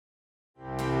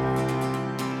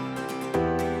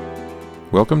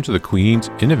Welcome to the Queen's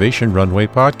Innovation Runway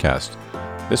podcast.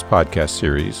 This podcast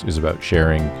series is about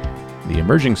sharing the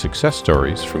emerging success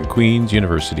stories from Queen's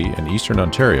University and Eastern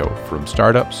Ontario, from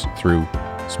startups through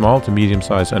small to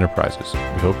medium-sized enterprises.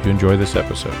 We hope you enjoy this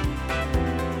episode.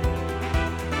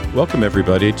 Welcome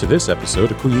everybody to this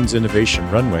episode of Queen's Innovation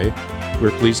Runway.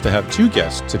 We're pleased to have two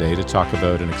guests today to talk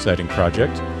about an exciting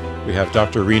project. We have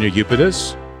Dr. Rena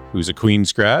Upitis, who's a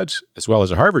Queen's grad, as well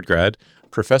as a Harvard grad,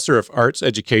 professor of arts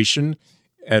education,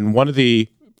 and one of the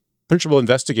principal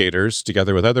investigators,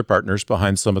 together with other partners,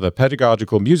 behind some of the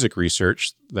pedagogical music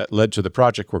research that led to the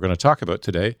project we're going to talk about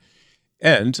today,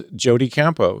 and Jody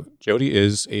Campo. Jody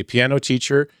is a piano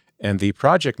teacher and the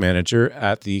project manager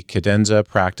at the Cadenza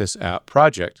Practice App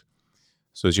project.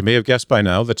 So as you may have guessed by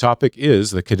now, the topic is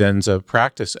the Cadenza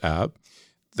Practice App.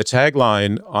 The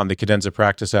tagline on the Cadenza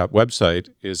Practice App website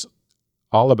is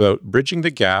all about bridging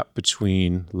the gap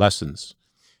between lessons.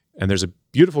 And there's a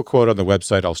beautiful quote on the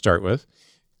website I'll start with.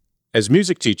 As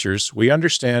music teachers, we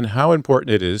understand how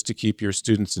important it is to keep your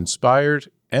students inspired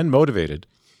and motivated.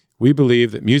 We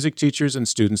believe that music teachers and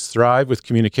students thrive with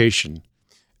communication.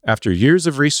 After years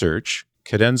of research,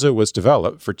 Cadenza was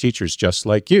developed for teachers just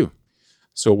like you.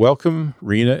 So welcome,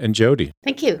 Rena and Jody.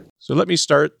 Thank you. So let me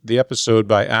start the episode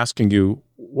by asking you,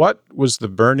 what was the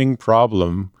burning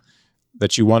problem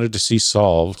that you wanted to see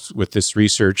solved with this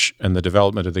research and the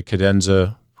development of the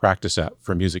Cadenza Practice App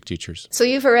for music teachers? So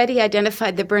you've already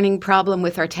identified the burning problem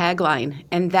with our tagline,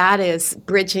 and that is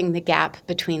bridging the gap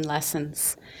between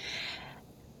lessons.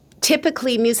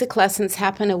 Typically, music lessons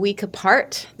happen a week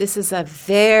apart. This is a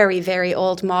very, very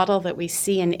old model that we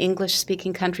see in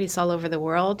English-speaking countries all over the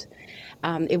world.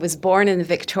 It was born in the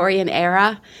Victorian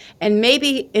era, and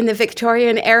maybe in the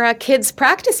Victorian era, kids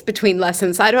practiced between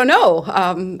lessons. I don't know.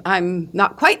 I'm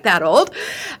not quite that old.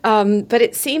 But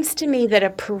it seems to me that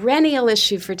a perennial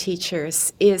issue for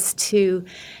teachers is to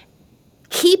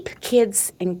keep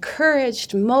kids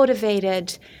encouraged,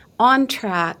 motivated, on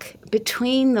track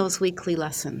between those weekly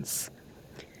lessons.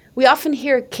 We often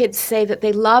hear kids say that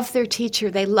they love their teacher,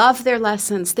 they love their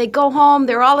lessons. They go home,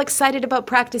 they're all excited about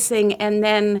practicing, and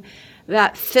then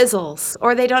that fizzles,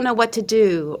 or they don't know what to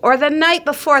do, or the night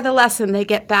before the lesson they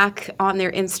get back on their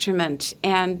instrument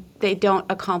and they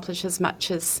don't accomplish as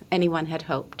much as anyone had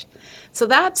hoped. So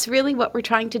that's really what we're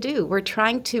trying to do. We're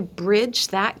trying to bridge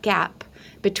that gap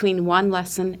between one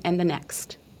lesson and the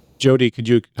next. Jody, could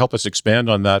you help us expand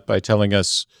on that by telling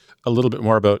us a little bit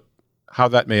more about how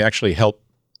that may actually help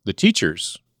the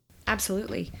teachers?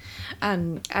 Absolutely.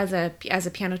 As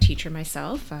a piano teacher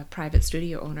myself, a private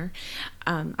studio owner,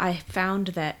 I found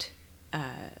that,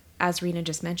 as Rena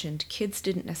just mentioned, kids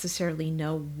didn't necessarily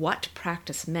know what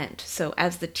practice meant. So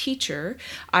as the teacher,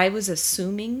 I was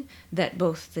assuming that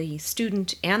both the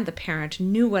student and the parent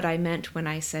knew what I meant when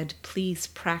I said, please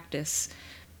practice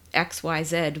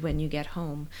XYZ when you get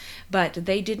home, but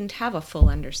they didn't have a full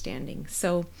understanding.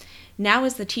 So now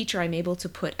as the teacher, I'm able to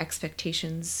put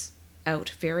expectations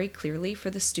out very clearly for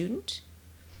the student,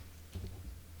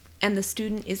 and the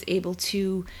student is able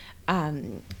to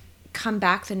come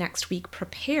back the next week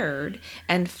prepared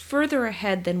and further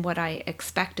ahead than what I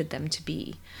expected them to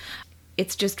be.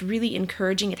 It's just really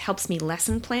encouraging. It helps me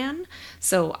lesson plan,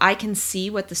 so I can see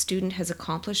what the student has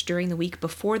accomplished during the week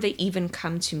before they even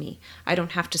come to me. I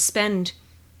don't have to spend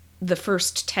the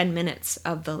first 10 minutes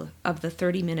of the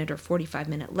 30-minute or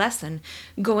 45-minute lesson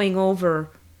going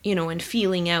over, and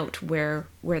feeling out where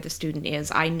the student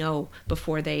is. I know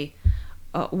before they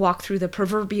walk through the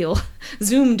proverbial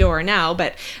Zoom door now,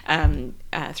 but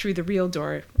through the real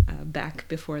door back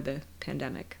before the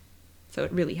pandemic. So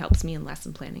it really helps me in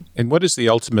lesson planning. And what is the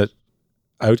ultimate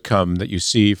outcome that you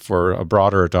see for a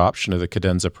broader adoption of the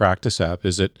Cadenza Practice App?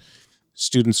 Is it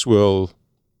students will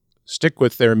stick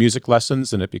with their music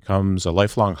lessons and it becomes a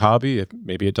lifelong hobby?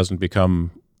 Maybe it doesn't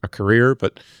become a career,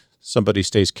 but somebody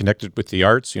stays connected with the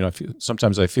arts.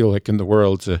 Sometimes I feel like in the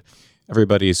world,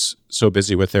 everybody's so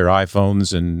busy with their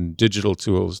iPhones and digital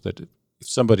tools that if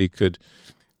somebody could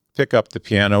pick up the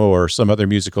piano or some other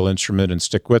musical instrument and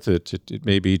stick with it, it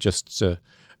may be just an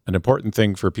important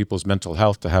thing for people's mental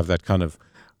health to have that kind of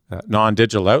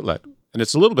non-digital outlet. And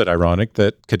it's a little bit ironic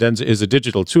that Cadenza is a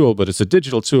digital tool, but it's a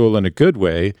digital tool in a good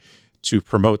way to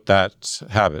promote that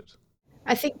habit.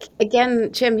 I think,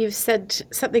 again, Jim, you've said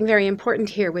something very important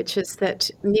here, which is that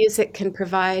music can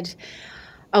provide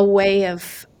a way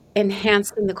of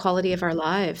enhancing the quality of our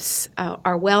lives,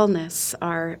 our wellness,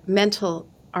 our mental,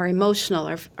 our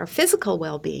emotional, our physical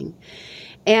well-being.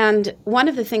 And one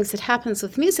of the things that happens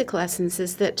with music lessons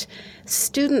is that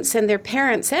students and their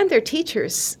parents and their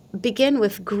teachers begin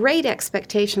with great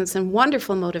expectations and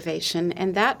wonderful motivation,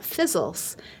 and that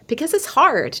fizzles because it's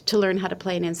hard to learn how to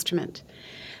play an instrument.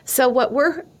 So what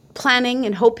we're planning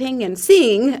and hoping and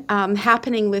seeing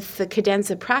happening with the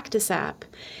Cadenza Practice App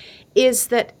is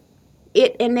that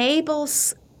it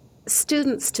enables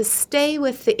students to stay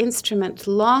with the instrument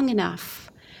long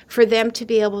enough for them to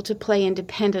be able to play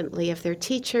independently of their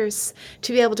teachers,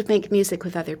 to be able to make music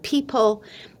with other people.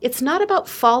 It's not about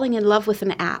falling in love with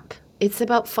an app. It's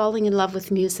about falling in love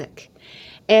with music.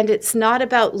 And it's not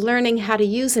about learning how to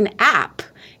use an app.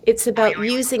 It's about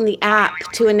using the app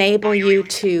to enable you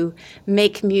to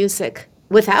make music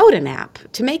without an app,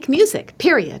 to make music,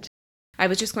 period. I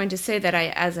was just going to say that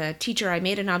as a teacher, I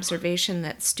made an observation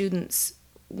that students,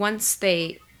 once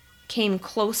they came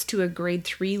close to a grade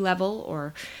 3 level,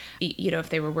 or, if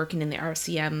they were working in the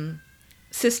RCM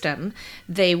system,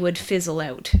 they would fizzle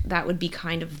out. That would be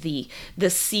kind of the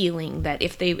ceiling, that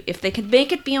if they could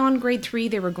make it beyond grade 3,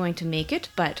 they were going to make it.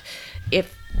 But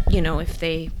if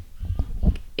they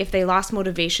lost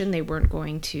motivation, they weren't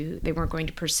going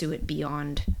to pursue it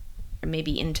beyond, or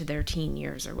maybe into their teen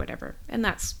years or whatever. And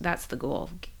that's the goal,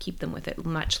 keep them with it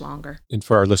much longer. And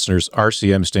for our listeners,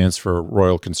 RCM stands for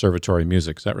Royal Conservatory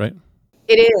Music. Is that right?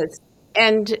 It is.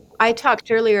 And I talked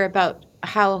earlier about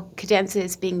how cadenza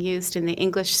is being used in the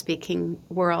English-speaking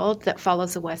world that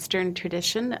follows a Western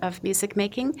tradition of music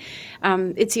making.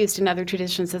 It's used in other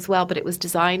traditions as well, but it was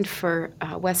designed for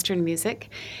Western music.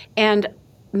 And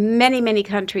many, many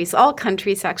countries, all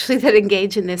countries actually that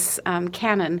engage in this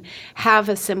canon, have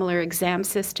a similar exam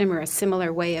system or a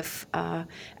similar way of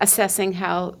assessing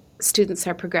how students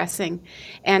are progressing.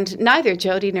 And neither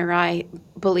Jody nor I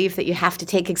believe that you have to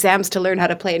take exams to learn how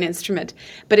to play an instrument,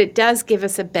 but it does give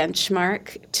us a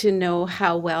benchmark to know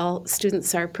how well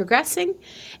students are progressing.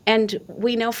 And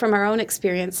we know from our own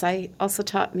experience, I also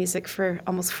taught music for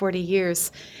almost 40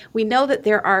 years, we know that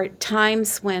there are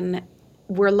times when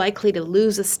we're likely to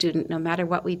lose a student no matter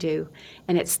what we do.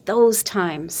 And it's those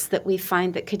times that we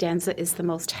find that cadenza is the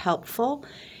most helpful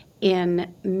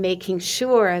in making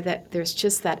sure that there's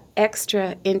just that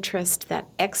extra interest, that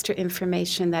extra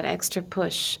information, that extra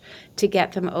push to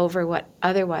get them over what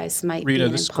otherwise might be an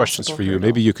Rena, this question's for you. hurdle.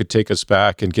 Maybe you could take us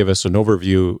back and give us an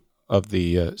overview of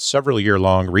the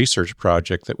several-year-long research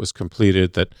project that was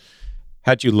completed that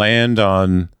had you land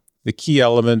on the key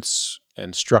elements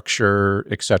and structure,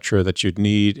 et cetera, that you'd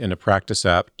need in a practice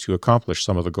app to accomplish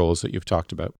some of the goals that you've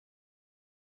talked about.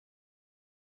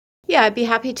 Yeah, I'd be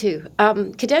happy to.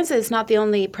 Cadenza is not the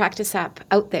only practice app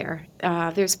out there.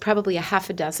 There's probably a half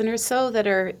a dozen or so that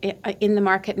are in the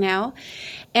market now.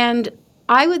 And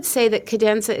I would say that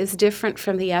cadenza is different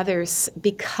from the others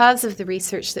because of the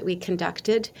research that we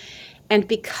conducted and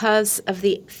because of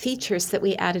the features that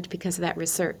we added because of that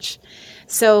research.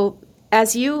 So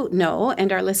as you know,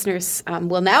 and our listeners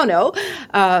will now know,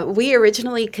 we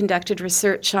originally conducted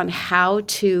research on how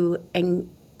to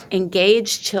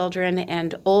engage children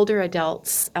and older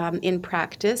adults in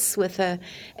practice with an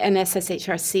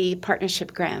SSHRC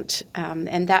partnership grant.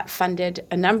 And that funded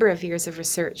a number of years of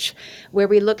research where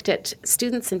we looked at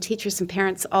students and teachers and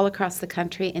parents all across the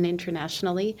country and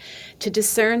internationally to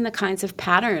discern the kinds of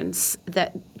patterns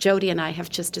that Jody and I have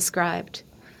just described.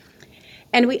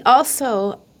 And we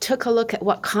also took a look at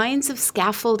what kinds of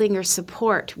scaffolding or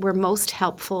support were most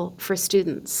helpful for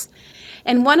students.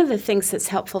 And one of the things that's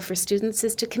helpful for students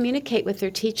is to communicate with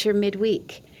their teacher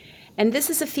midweek. And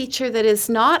this is a feature that is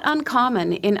not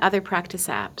uncommon in other practice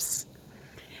apps.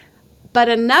 But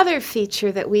another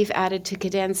feature that we've added to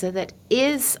Cadenza that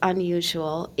is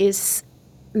unusual is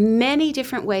many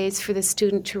different ways for the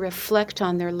student to reflect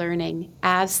on their learning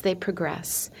as they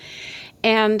progress.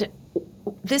 And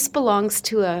this belongs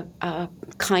to a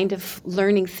kind of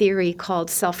learning theory called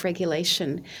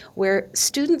self-regulation, where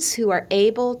students who are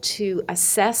able to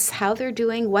assess how they're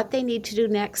doing, what they need to do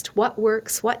next, what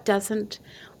works, what doesn't,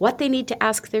 what they need to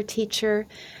ask their teacher,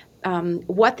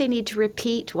 what they need to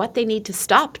repeat, what they need to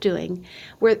stop doing,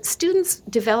 where students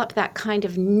develop that kind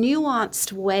of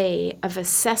nuanced way of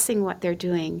assessing what they're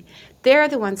doing, they're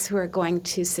the ones who are going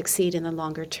to succeed in the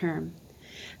longer term.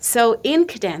 So in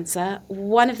Cadenza,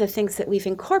 one of the things that we've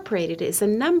incorporated is a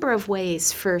number of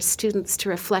ways for students to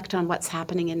reflect on what's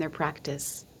happening in their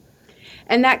practice.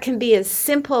 And that can be as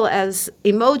simple as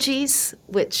emojis,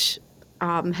 which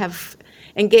have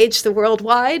engaged the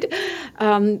worldwide,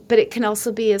 but it can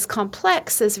also be as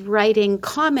complex as writing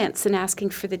comments and asking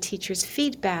for the teacher's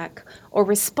feedback or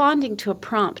responding to a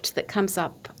prompt that comes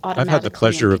up automatically. I've had the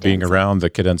pleasure in of being Cadenza. around the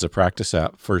Cadenza Practice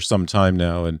App for some time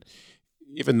now, and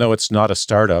even though it's not a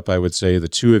startup, I would say the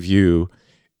two of you,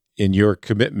 in your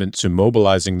commitment to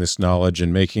mobilizing this knowledge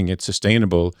and making it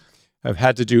sustainable, have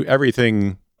had to do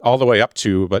everything all the way up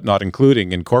to, but not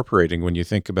including, incorporating when you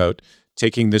think about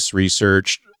taking this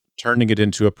research, turning it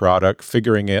into a product,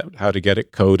 figuring out how to get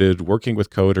it coded, working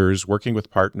with coders, working with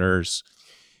partners.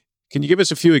 Can you give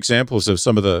us a few examples of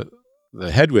some of the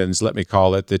headwinds, let me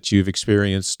call it, that you've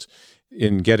experienced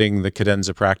in getting the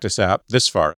Cadenza Practice app this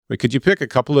far? But could you pick a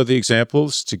couple of the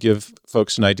examples to give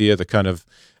folks an idea of the kind of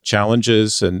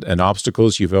challenges and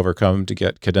obstacles you've overcome to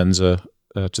get Cadenza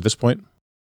to this point?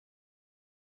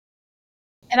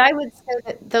 And I would say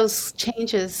that those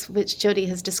changes, which Jody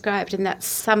has described, and that's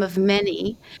some of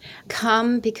many,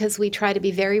 come because we try to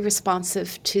be very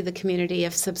responsive to the community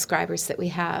of subscribers that we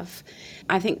have.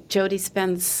 I think Jody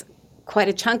spends quite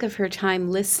a chunk of her time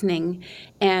listening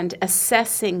and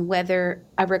assessing whether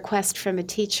a request from a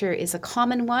teacher is a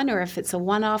common one or if it's a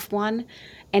one-off one.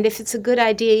 And if it's a good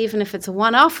idea, even if it's a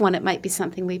one-off one, it might be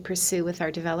something we pursue with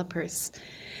our developers.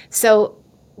 So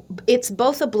it's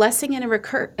both a blessing and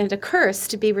a curse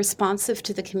to be responsive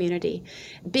to the community.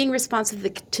 Being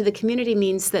responsive to the community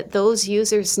means that those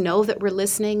users know that we're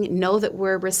listening, know that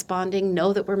we're responding,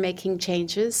 know that we're making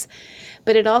changes.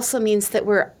 But it also means that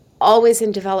we're always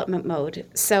in development mode.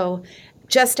 So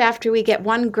just after we get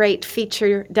one great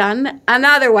feature done,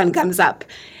 another one comes up.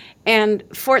 And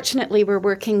fortunately, we're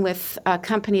working with a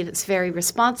company that's very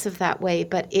responsive that way,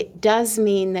 but it does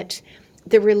mean that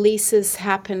the releases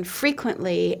happen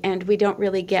frequently, and we don't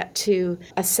really get to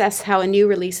assess how a new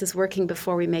release is working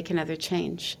before we make another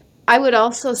change. I would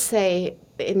also say,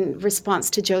 in response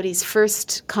to Jody's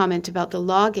first comment about the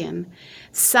login,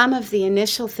 some of the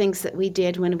initial things that we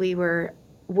did when we were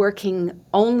working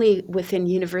only within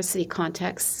university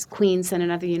contexts, Queen's and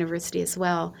another university as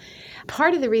well,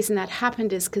 part of the reason that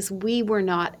happened is because we were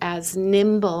not as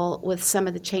nimble with some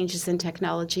of the changes in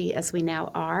technology as we now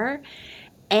are,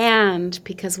 and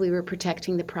because we were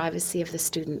protecting the privacy of the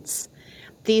students.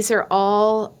 These are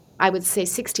all, I would say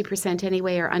 60%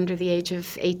 anyway, are under the age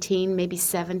of 18, maybe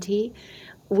 70.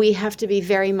 We have to be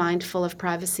very mindful of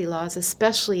privacy laws,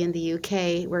 especially in the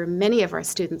UK, where many of our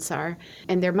students are,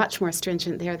 and they're much more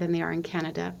stringent there than they are in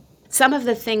Canada. Some of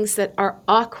the things that are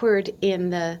awkward in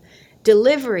the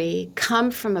delivery come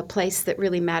from a place that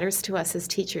really matters to us as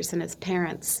teachers and as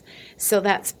parents. So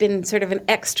that's been sort of an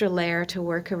extra layer to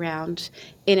work around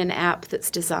in an app that's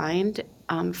designed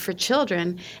for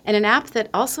children, and an app that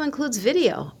also includes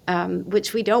video,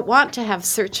 which we don't want to have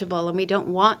searchable, and we don't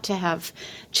want to have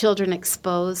children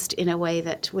exposed in a way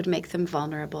that would make them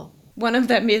vulnerable. One of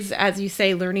them is, as you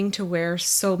say, learning to wear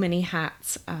so many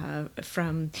hats,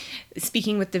 from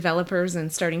speaking with developers and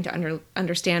starting to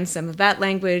understand some of that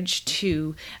language,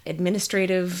 to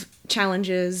administrative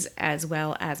challenges, as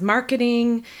well as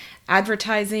marketing,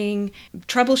 advertising,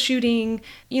 troubleshooting.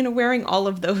 Wearing all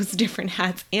of those different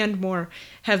hats and more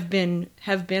have been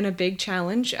a big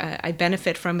challenge. I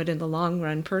benefit from it in the long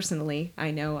run personally.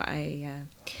 I know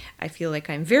I feel like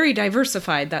I'm very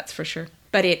diversified, that's for sure.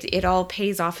 But it all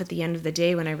pays off at the end of the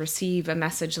day when I receive a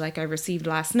message like I received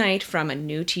last night from a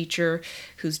new teacher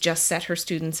who's just set her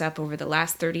students up over the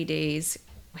last 30 days,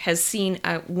 has seen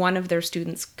one of their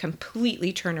students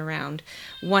completely turn around,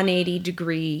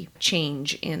 180-degree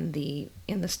change in the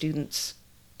students'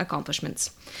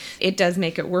 accomplishments. It does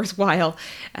make it worthwhile,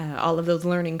 all of those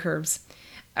learning curves.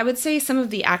 I would say some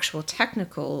of the actual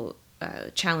technical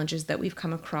challenges that we've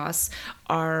come across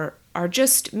are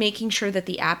just making sure that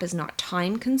the app is not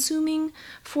time consuming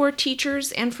for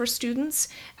teachers and for students.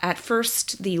 At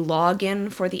first, the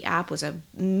login for the app was a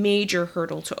major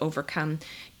hurdle to overcome.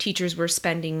 Teachers were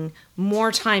spending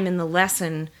more time in the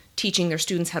lesson teaching their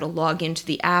students how to log into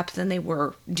the app than they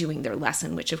were doing their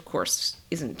lesson, which of course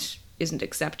isn't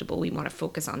acceptable. We want to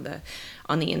focus on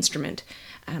the instrument.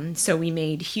 So we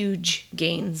made huge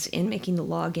gains in making the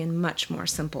login much more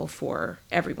simple for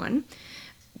everyone.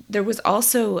 There was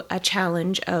also a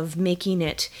challenge of making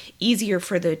it easier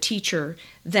for the teacher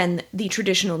than the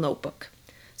traditional notebook.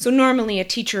 So normally a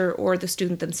teacher or the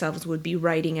student themselves would be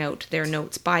writing out their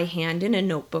notes by hand in a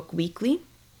notebook weekly.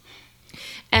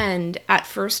 And at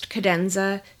first,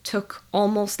 Cadenza took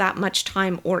almost that much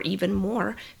time or even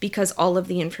more because all of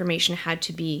the information had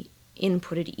to be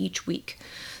inputted each week.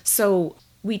 So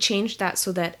we changed that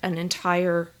so that an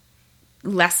entire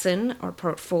lesson or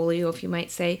portfolio, if you might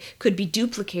say, could be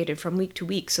duplicated from week to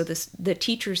week. So the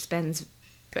teacher spends,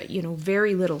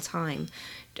 very little time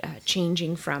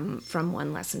changing from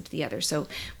one lesson to the other. So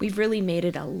we've really made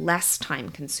it a less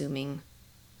time-consuming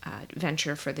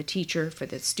venture for the teacher, for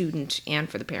the student, and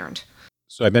for the parent.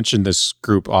 So I mentioned this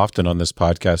group often on this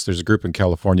podcast. There's a group in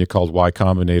California called Y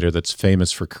Combinator that's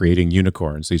famous for creating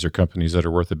unicorns. These are companies that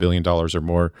are worth $1 billion or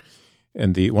more.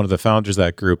 And one of the founders of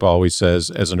that group always says,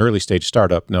 as an early stage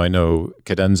startup, now I know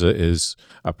Cadenza is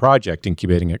a project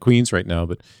incubating at Queen's right now,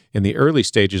 but in the early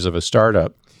stages of a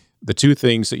startup, the two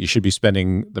things that you should be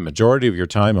spending the majority of your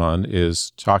time on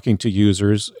is talking to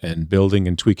users and building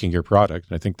and tweaking your product.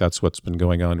 And I think that's what's been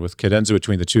going on with Cadenza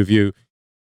between the two of you.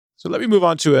 So let me move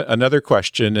on to another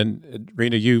question. And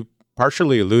Rena, you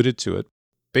partially alluded to it.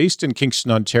 Based in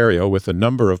Kingston, Ontario, with a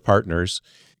number of partners,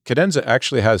 Cadenza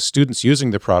actually has students using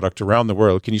the product around the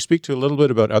world. Can you speak to a little bit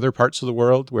about other parts of the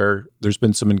world where there's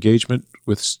been some engagement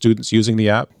with students using the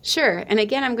app? Sure. And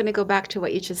again, I'm going to go back to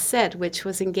what you just said, which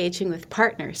was engaging with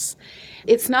partners.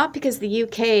 It's not because the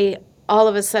UK all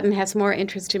of a sudden has more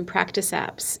interest in practice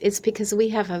apps. It's because we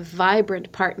have a vibrant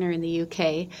partner in the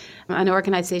UK, an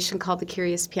organization called the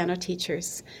Curious Piano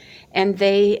Teachers. And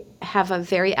they have a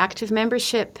very active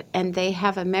membership, and they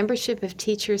have a membership of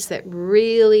teachers that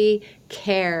really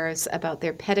cares about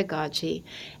their pedagogy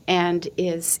and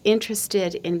is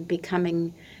interested in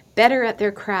becoming better at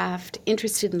their craft,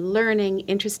 interested in learning,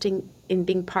 interested in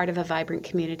being part of a vibrant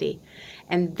community.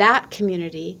 And that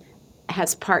community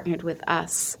has partnered with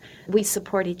us. We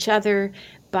support each other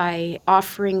by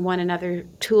offering one another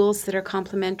tools that are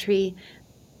complementary,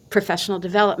 professional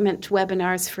development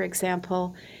webinars, for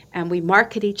example, and we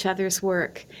market each other's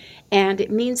work. And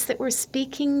it means that we're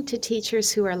speaking to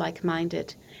teachers who are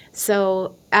like-minded.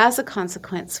 So as a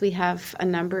consequence, we have a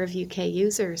number of UK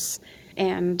users.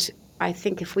 And I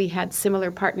think if we had similar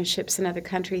partnerships in other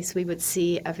countries, we would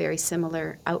see a very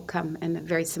similar outcome and a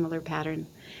very similar pattern.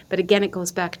 But again, it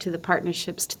goes back to the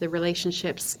partnerships, to the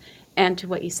relationships, and to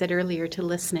what you said earlier, to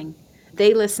listening.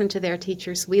 They listen to their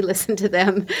teachers, we listen to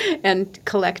them, and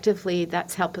collectively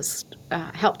that's helped us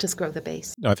grow the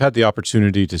base. Now, I've had the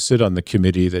opportunity to sit on the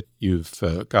committee that you've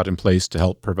got in place to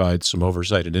help provide some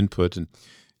oversight and input, and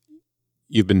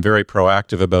you've been very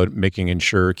proactive about making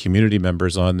sure community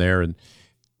members on there. And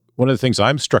one of the things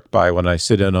I'm struck by when I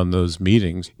sit in on those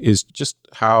meetings is just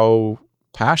how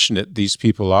passionate these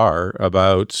people are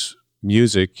about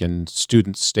music and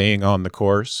students staying on the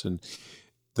course. And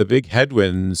the big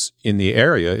headwinds in the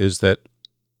area is that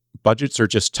budgets are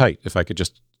just tight, if I could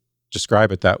just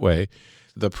describe it that way.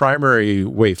 The primary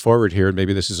way forward here, and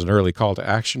maybe this is an early call to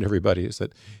action, everybody, is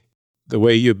that the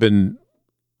way you've been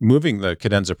moving the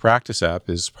Cadenza Practice App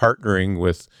is partnering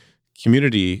with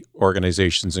community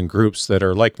organizations and groups that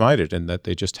are like-minded and that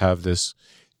they just have this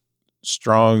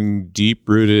strong,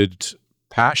 deep-rooted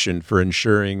passion for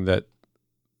ensuring that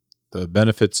the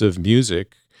benefits of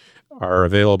music are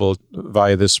available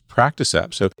via this practice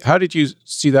app. So how did you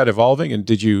see that evolving? And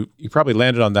did you probably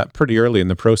landed on that pretty early in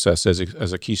the process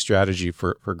as a key strategy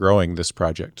for growing this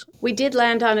project? We did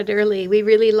land on it early. We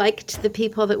really liked the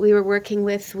people that we were working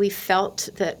with. We felt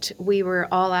that we were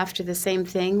all after the same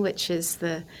thing, which is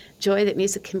the joy that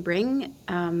music can bring.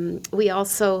 We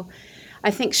also,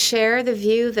 I think, share the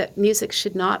view that music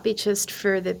should not be just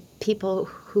for the people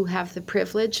who have the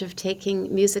privilege of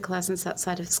taking music lessons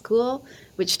outside of school,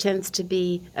 which tends to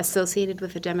be associated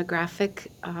with a demographic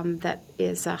that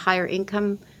is a higher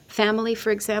income family, for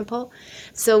example.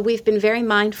 So we've been very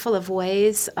mindful of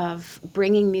ways of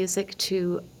bringing music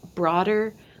to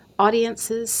broader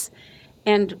audiences.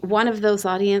 And one of those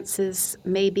audiences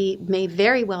may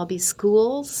very well be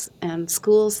schools, and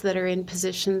schools that are in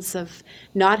positions of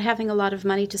not having a lot of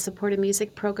money to support a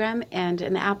music program. And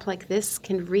an app like this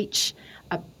can reach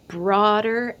a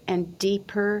broader and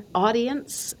deeper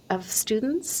audience of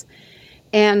students.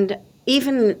 And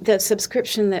even the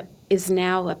subscription that is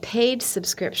now a paid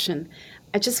subscription,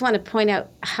 I just want to point out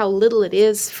how little it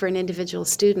is for an individual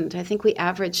student. I think we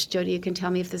average, Jody, you can tell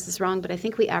me if this is wrong, but I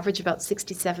think we average about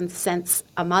 67 cents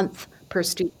a month per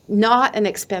student. Not an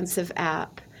expensive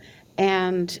app.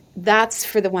 And that's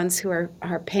for the ones who are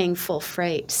paying full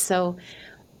freight. So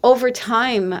over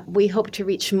time, we hope to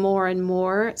reach more and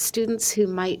more students who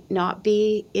might not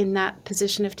be in that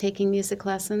position of taking music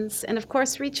lessons. And of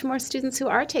course, reach more students who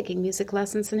are taking music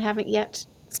lessons and haven't yet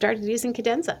started using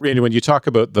Cadenza. Randy, when you talk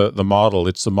about the model,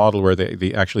 it's the model where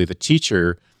the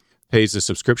teacher pays the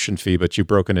subscription fee, but you've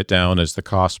broken it down as the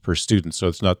cost per student. So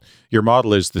it's not, your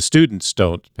model is the students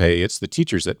don't pay, it's the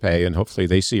teachers that pay, and hopefully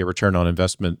they see a return on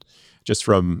investment just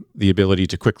from the ability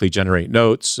to quickly generate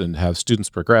notes and have students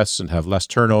progress and have less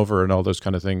turnover and all those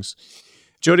kind of things.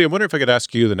 Jody, I wonder if I could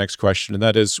ask you the next question, and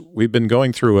that is, we've been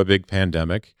going through a big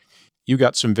pandemic. You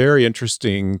got some very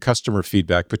interesting customer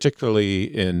feedback, particularly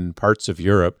in parts of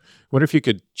Europe. I wonder if you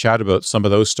could chat about some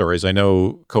of those stories. I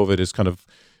know COVID is kind of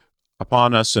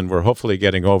upon us and we're hopefully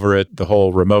getting over it. The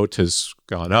whole remote has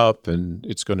gone up and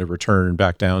it's going to return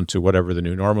back down to whatever the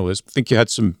new normal is. I think you had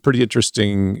some pretty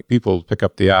interesting people pick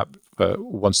up the app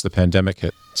once the pandemic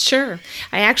hit? Sure.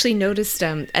 I actually noticed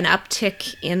an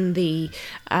uptick in the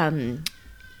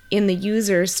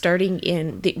users starting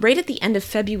right at the end of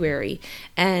February.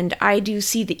 And I do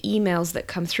see the emails that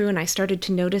come through, and I started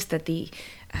to notice that the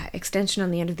extension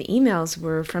on the end of the emails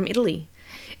were from Italy.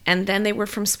 And then they were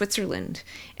from Switzerland,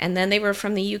 and then they were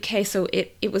from the UK. So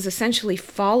it was essentially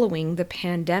following the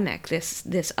pandemic, this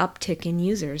uptick in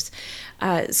users.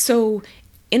 So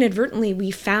inadvertently,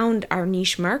 we found our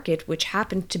niche market, which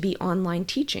happened to be online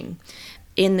teaching.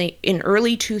 In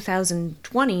early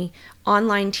 2020,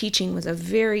 online teaching was a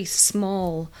very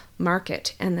small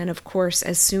market. And then, of course,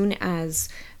 as soon as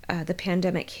the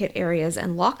pandemic hit areas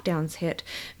and lockdowns hit,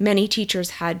 many teachers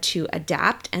had to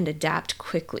adapt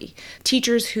quickly.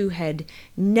 Teachers who had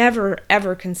never,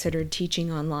 ever considered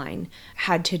teaching online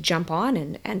had to jump on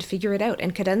and figure it out.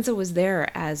 And Cadenza was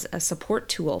there as a support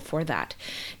tool for that.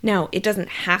 Now, it doesn't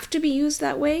have to be used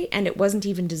that way, and it wasn't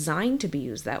even designed to be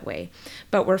used that way.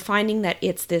 But we're finding that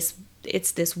it's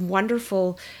this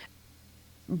wonderful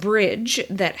bridge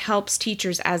that helps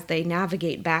teachers as they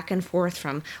navigate back and forth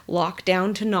from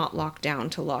lockdown to not lockdown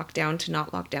to lockdown to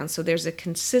not lockdown. So there's a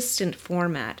consistent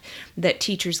format that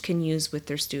teachers can use with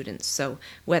their students. So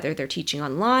whether they're teaching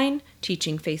online,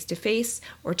 teaching face-to-face,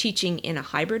 or teaching in a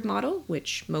hybrid model,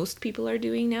 which most people are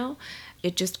doing now,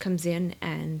 it just comes in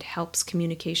and helps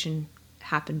communication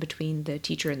happen between the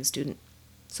teacher and the student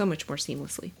so much more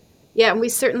seamlessly. Yeah, and we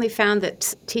certainly found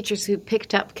that teachers who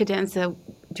picked up Cadenza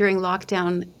during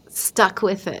lockdown stuck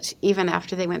with it even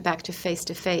after they went back to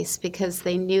face-to-face, because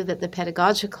they knew that the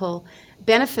pedagogical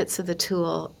benefits of the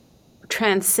tool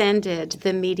transcended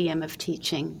the medium of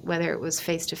teaching, whether it was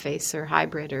face-to-face or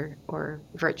hybrid or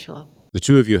virtual. The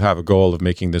two of you have a goal of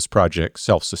making this project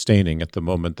self-sustaining. At the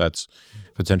moment, that's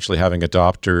potentially having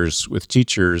adopters with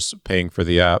teachers paying for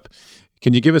the app.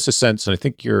 Can you give us a sense, and I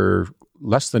think you're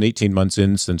less than 18 months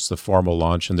in since the formal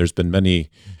launch, and there's been many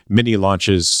mini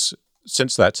launches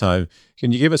since that time.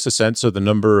 Can you give us a sense of the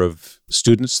number of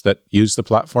students that use the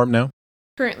platform now?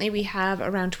 Currently, we have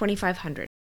around 2,500.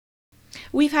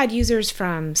 We've had users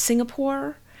from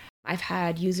Singapore. I've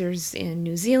had users in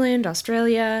New Zealand,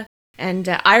 Australia, and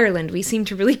Ireland. We seem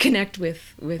to really connect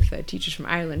with teachers from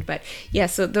Ireland. But yeah,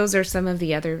 so those are some of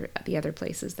the other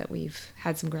places that we've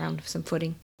had some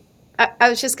footing. I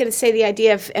was just going to say the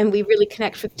idea of, and we really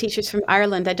connect with teachers from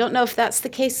Ireland. I don't know if that's the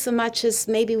case so much as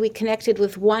maybe we connected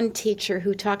with one teacher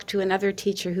who talked to another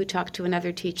teacher who talked to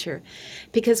another teacher,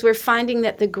 because we're finding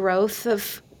that the growth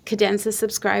of Cadenza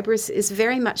subscribers is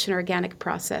very much an organic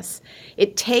process.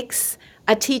 It takes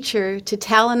a teacher to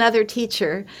tell another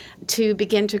teacher to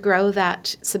begin to grow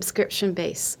that subscription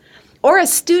base. Or a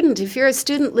student, if you're a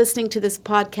student listening to this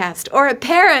podcast, or a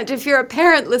parent, if you're a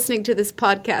parent listening to this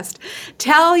podcast,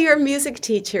 tell your music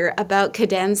teacher about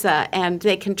Cadenza, and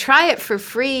they can try it for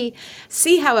free,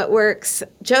 see how it works.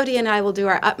 Jody and I will do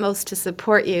our utmost to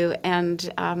support you,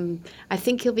 and I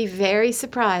think you'll be very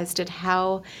surprised at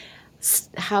how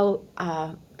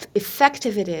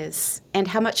effective it is and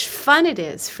how much fun it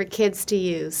is for kids to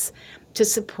use to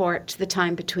support the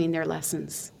time between their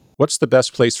lessons. What's the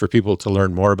best place for people to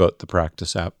learn more about the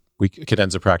Practice App,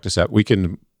 Cadenza Practice App? We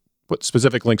can put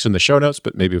specific links in the show notes,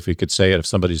 but maybe if we could say it, if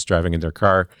somebody's driving in their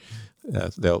car,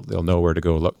 they'll know where to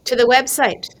go look. To the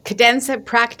website,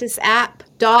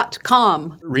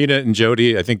 cadenzapracticeapp.com. Rena and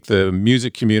Jody, I think the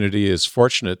music community is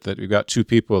fortunate that we've got two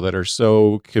people that are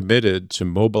so committed to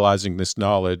mobilizing this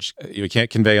knowledge. You can't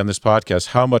convey on this podcast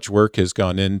how much work has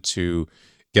gone into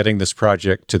getting this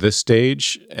project to this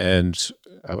stage, and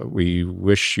we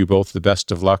wish you both the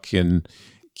best of luck in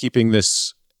keeping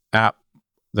this app,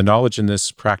 the knowledge in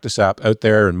this Practice App, out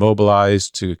there and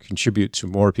mobilized to contribute to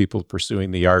more people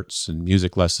pursuing the arts and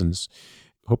music lessons.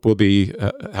 Hope we'll be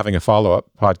having a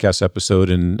follow-up podcast episode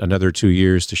in another 2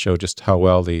 years to show just how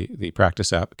well the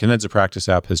Practice App, Cadenza Practice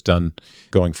App, has done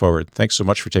going forward. Thanks so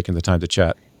much for taking the time to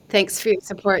chat. Thanks for your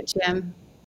support, Jim.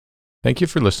 Thank you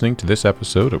for listening to this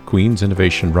episode of Queen's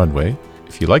Innovation Runway.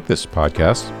 If you like this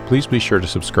podcast, please be sure to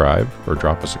subscribe or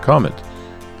drop us a comment.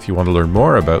 If you want to learn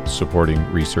more about supporting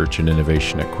research and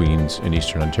innovation at Queen's in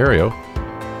Eastern Ontario,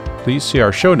 please see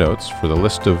our show notes for the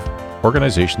list of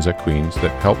organizations at Queen's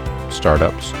that help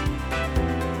startups